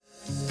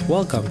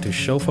Welcome to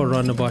Shofar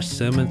Rondebosch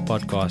Sermon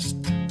Podcast.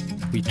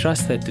 We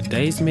trust that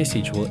today's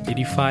message will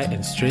edify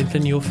and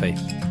strengthen your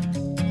faith.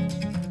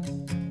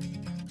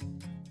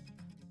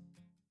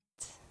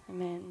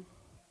 Amen.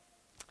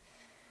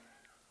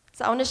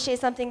 So I want to share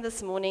something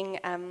this morning,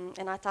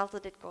 and I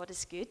titled it God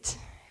is Good.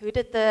 Who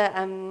did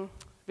the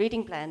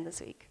reading plan this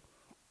week?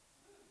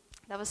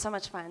 That was so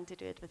much fun to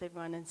do it with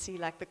everyone and see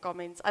like the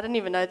comments. I didn't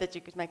even know that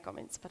you could make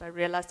comments, but I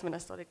realized when I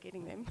started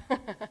getting them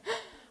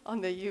on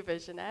the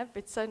YouVersion app.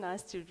 It's so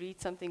nice to read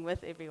something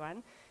with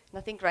everyone. And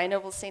I think Rainer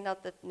will send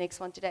out the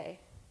next one today.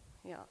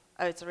 Yeah.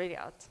 Oh, it's already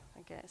out.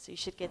 Okay, so you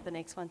should get the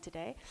next one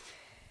today.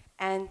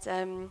 And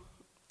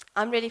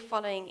I'm really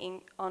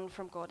following on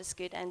from God is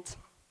Good, and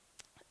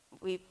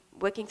we're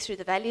working through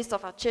the values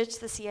of our church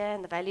this year,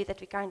 and the value that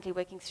we're currently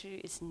working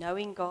through is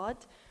knowing God.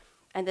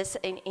 And this,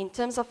 in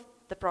terms of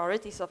the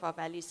priorities of our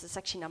values, is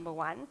actually number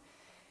one.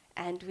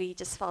 And we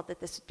just felt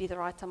that this would be the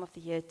right time of the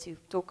year to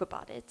talk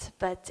about it.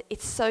 But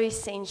it's so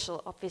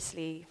essential,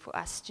 obviously, for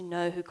us to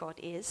know who God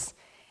is.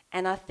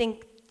 And I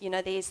think,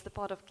 there's the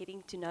part of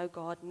getting to know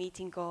God,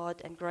 meeting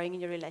God, and growing in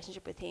your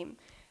relationship with Him.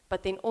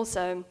 But then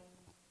also,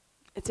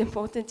 it's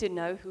important to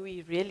know who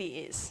He really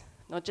is,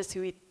 not just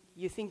who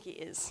you think He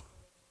is.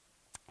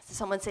 So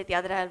someone said the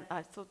other day,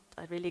 I thought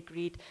I really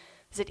agreed,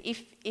 that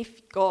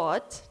if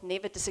God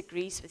never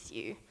disagrees with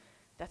you,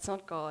 that's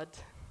not God.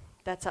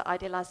 That's an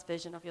idealized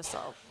version of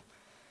yourself.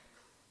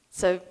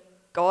 So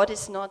God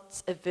is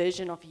not a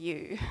version of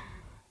you.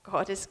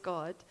 God is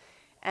God.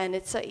 And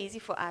it's so easy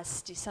for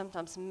us to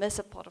sometimes miss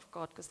a part of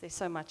God because there's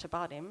so much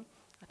about Him.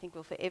 I think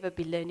we'll forever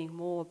be learning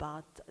more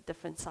about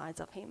different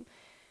sides of Him.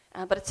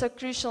 But it's so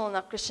crucial in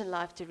our Christian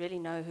life to really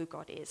know who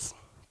God is.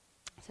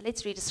 So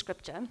let's read a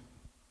scripture.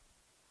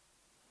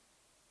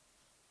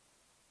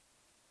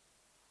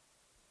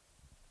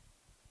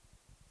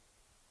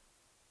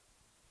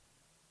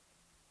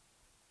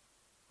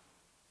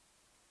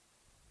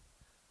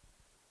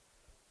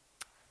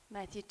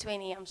 Matthew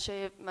 20, I'm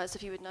sure most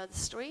of you would know the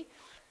story.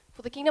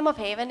 For the kingdom of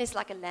heaven is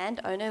like a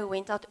landowner who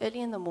went out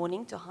early in the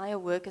morning to hire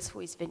workers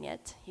for his vineyard.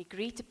 He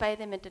agreed to pay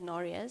them a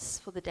denarius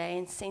for the day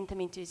and sent them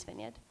into his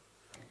vineyard.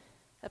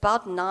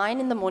 About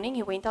 9 in the morning,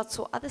 he went out,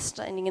 saw others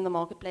standing in the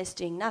marketplace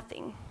doing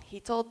nothing. He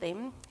told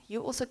them,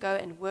 "You also go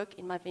and work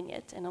in my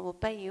vineyard, and I will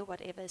pay you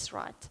whatever is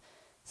right."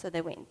 So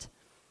they went.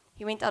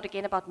 He went out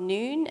again about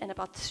noon, and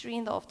about 3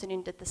 in the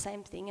afternoon did the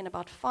same thing. And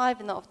about 5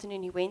 in the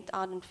afternoon, he went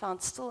out and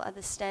found still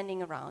others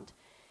standing around.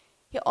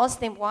 He asked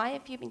them, "Why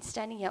have you been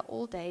standing here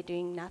all day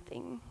doing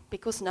nothing?"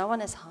 "Because no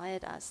one has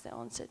hired us," they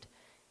answered.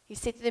 He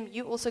said to them,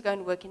 "You also go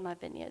and work in my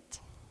vineyard."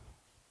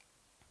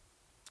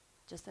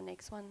 Just the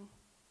next one.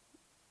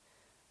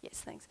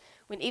 Yes, thanks.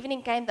 When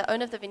evening came, the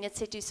owner of the vineyard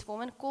said to his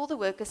foreman, "Call the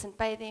workers and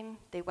pay them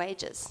their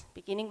wages,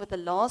 beginning with the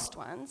last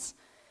ones,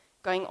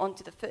 going on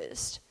to the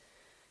first."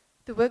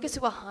 The workers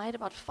who were hired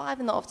about 5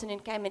 in the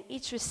afternoon came and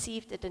each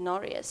received a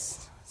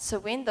denarius. So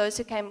when those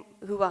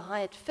who were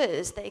hired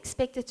first, they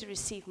expected to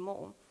receive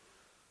more.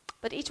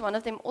 But each one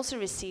of them also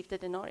received a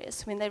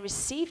denarius. When they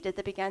received it,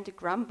 they began to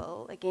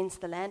grumble against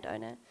the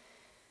landowner.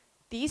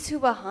 "These who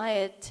were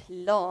hired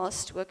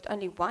last worked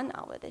only 1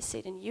 hour," they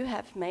said, "and you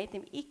have made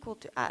them equal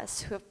to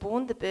us who have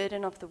borne the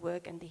burden of the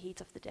work and the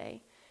heat of the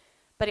day."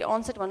 But he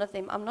answered one of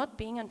them, "I'm not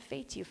being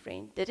unfair to you,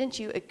 friend. Didn't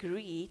you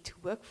agree to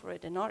work for a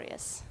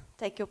denarius?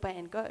 Take your pay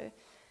and go.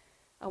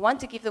 I want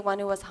to give the one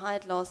who was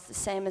hired last the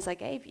same as I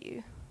gave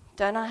you.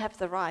 Don't I have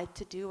the right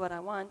to do what I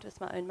want with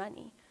my own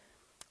money?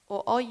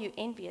 Or are you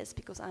envious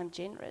because I'm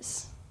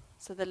generous?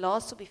 So the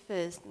last will be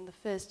first and the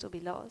first will be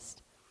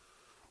last."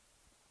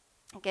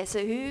 Okay,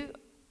 so who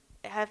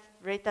have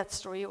read that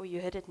story or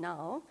you heard it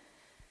now,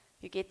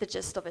 you get the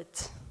gist of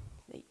it.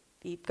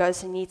 He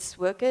goes and needs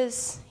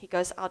workers. He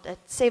goes out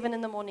at 7 in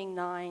the morning,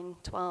 9,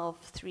 12,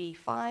 3,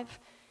 5,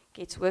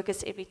 gets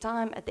workers every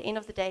time. At the end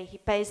of the day, he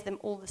pays them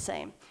all the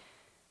same.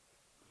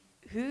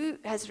 Who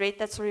has read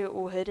that story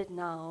or heard it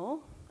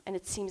now and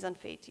it seems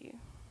unfair to you?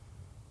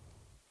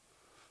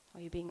 Are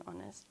you being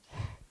honest?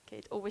 Okay,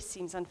 it always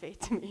seems unfair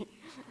to me.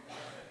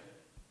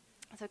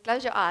 So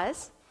close your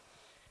eyes.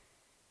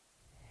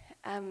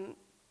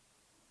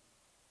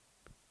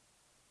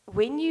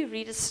 When you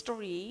read a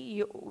story,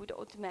 you would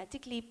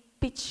automatically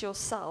pitch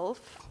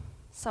yourself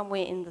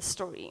somewhere in the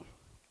story.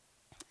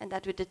 And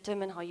that would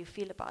determine how you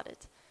feel about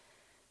it.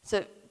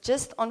 So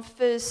just on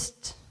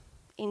first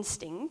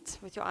instinct,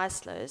 with your eyes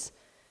closed,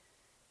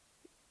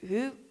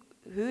 who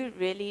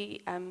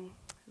really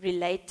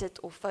related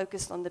or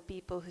focused on the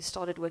people who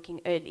started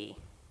working early?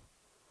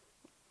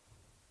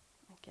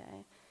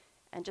 Okay.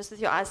 And just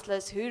with your eyes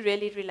closed, who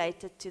really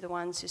related to the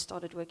ones who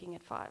started working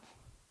at 5?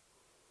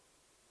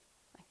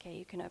 Okay,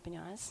 you can open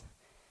your eyes.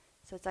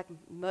 So it's like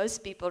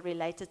most people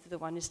related to the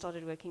one who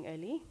started working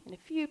early, and a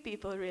few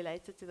people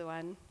related to the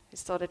one who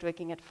started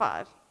working at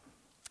 5.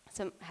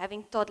 So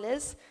having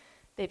toddlers,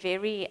 they're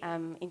very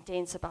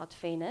intense about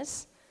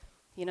fairness.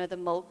 The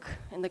milk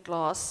in the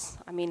glass,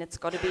 it's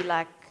got to be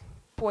like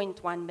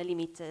 0.1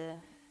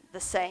 millimeter the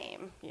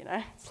same,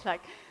 It's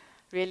like,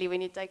 really,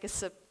 when you take a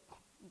sip,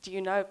 do you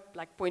know,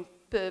 like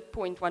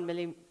 0.1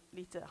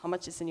 liter. How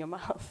much is in your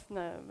mouth?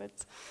 No,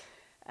 but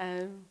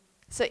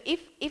so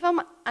if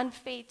I'm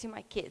unfair to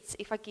my kids,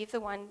 if I give the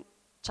one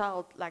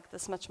child like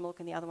this much milk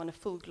and the other one a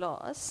full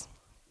glass,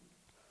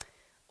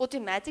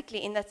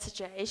 automatically in that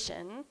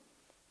situation,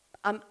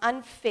 I'm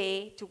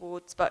unfair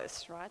towards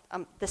both, right?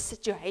 The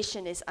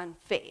situation is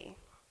unfair.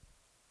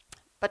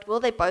 But will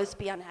they both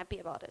be unhappy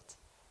about it?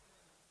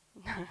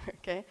 No,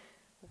 okay.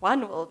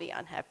 One will be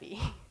unhappy.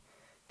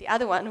 The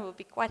other one will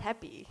be quite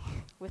happy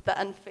with the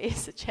unfair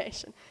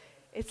situation.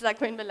 It's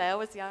like when Malaya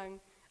was young,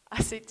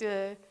 I said to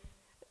her,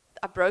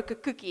 I broke a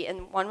cookie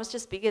and one was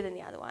just bigger than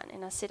the other one.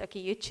 And I said, okay,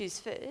 you choose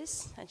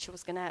first. And she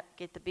was going to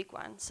get the big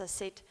one. So I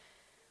said,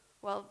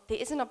 well, there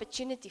is an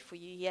opportunity for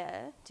you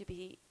here to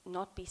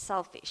not be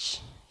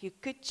selfish. You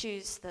could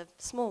choose the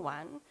small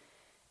one,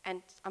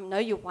 and I know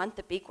you want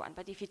the big one,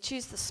 but if you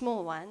choose the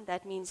small one,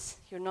 that means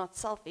you're not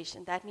selfish,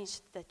 and that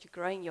means that you're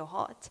growing your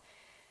heart.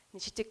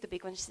 And she took the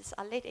big one. She says,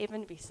 I'll let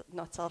Evan be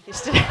not selfish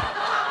today.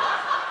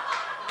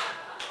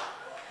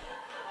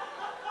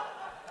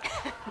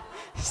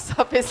 She's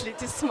obviously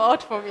too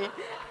smart for me.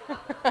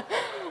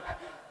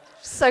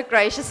 So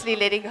graciously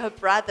letting her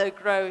brother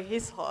grow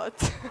his heart.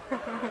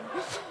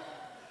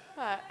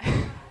 Yeah.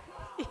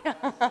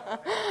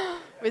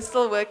 We're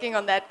still working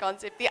on that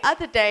concept. The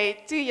other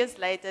day, 2 years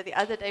later,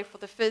 for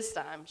the first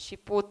time, she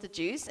poured the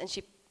juice and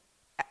she,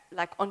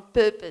 like on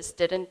purpose,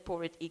 didn't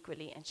pour it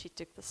equally, and she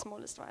took the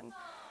smallest one.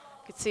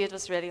 Could see it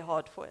was really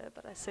hard for her,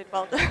 but I said,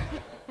 well done.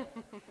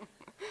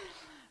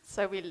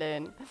 So we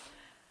learn.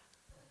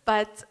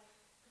 But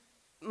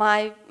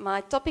my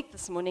topic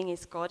this morning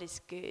is God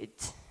is good.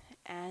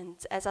 And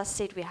as I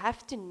said, we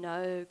have to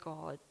know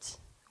God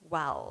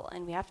well,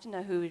 and we have to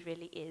know who He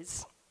really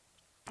is.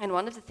 And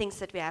one of the things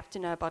that we have to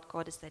know about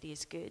God is that He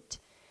is good.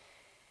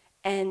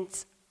 And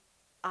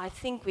I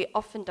think we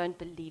often don't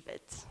believe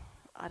it.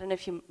 I don't know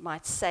if you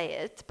might say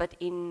it, but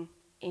in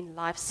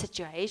life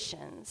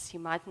situations, you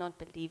might not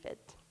believe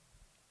it.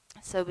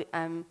 So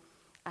I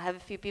have a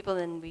few people,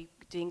 and we're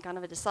doing kind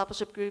of a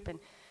discipleship group, and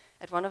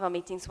at one of our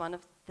meetings, one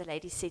of the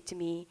ladies said to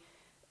me,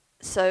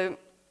 so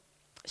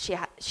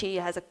she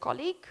has a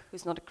colleague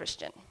who's not a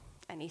Christian,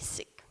 and he's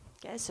sick.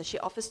 Okay, so she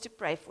offers to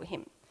pray for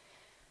him.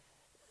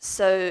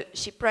 So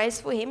she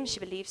prays for him. She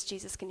believes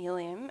Jesus can heal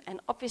him. And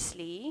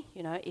obviously,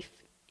 you know, if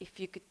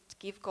you could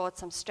give God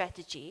some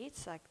strategy,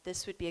 it's like,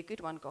 this would be a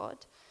good one,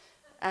 God.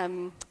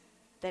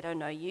 They don't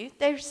know you.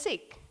 They're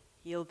sick.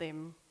 Heal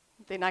them.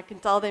 Then I can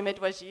tell them it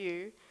was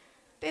you.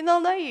 Then they'll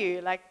know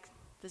you. Like,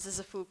 this is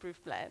a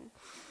foolproof plan.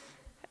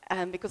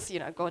 Because, you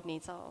know, God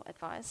needs our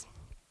advice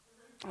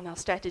and our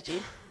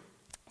strategy.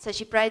 So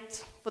she prayed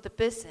for the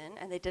person,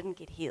 and they didn't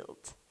get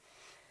healed.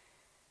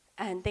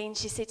 And then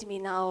she said to me,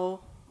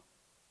 now,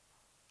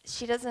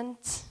 she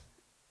doesn't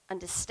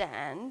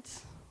understand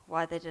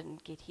why they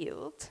didn't get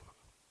healed.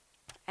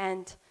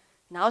 And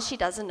now she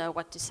doesn't know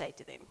what to say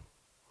to them.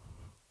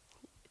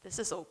 This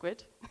is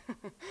awkward.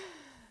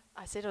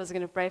 I said I was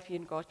going to pray for you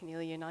and God can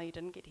heal you. Now you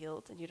didn't get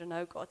healed and you don't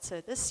know God.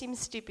 So this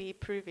seems to be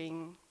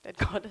proving that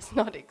God does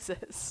not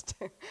exist.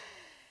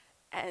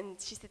 And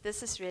she said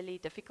this is really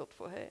difficult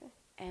for her.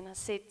 And I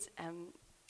said,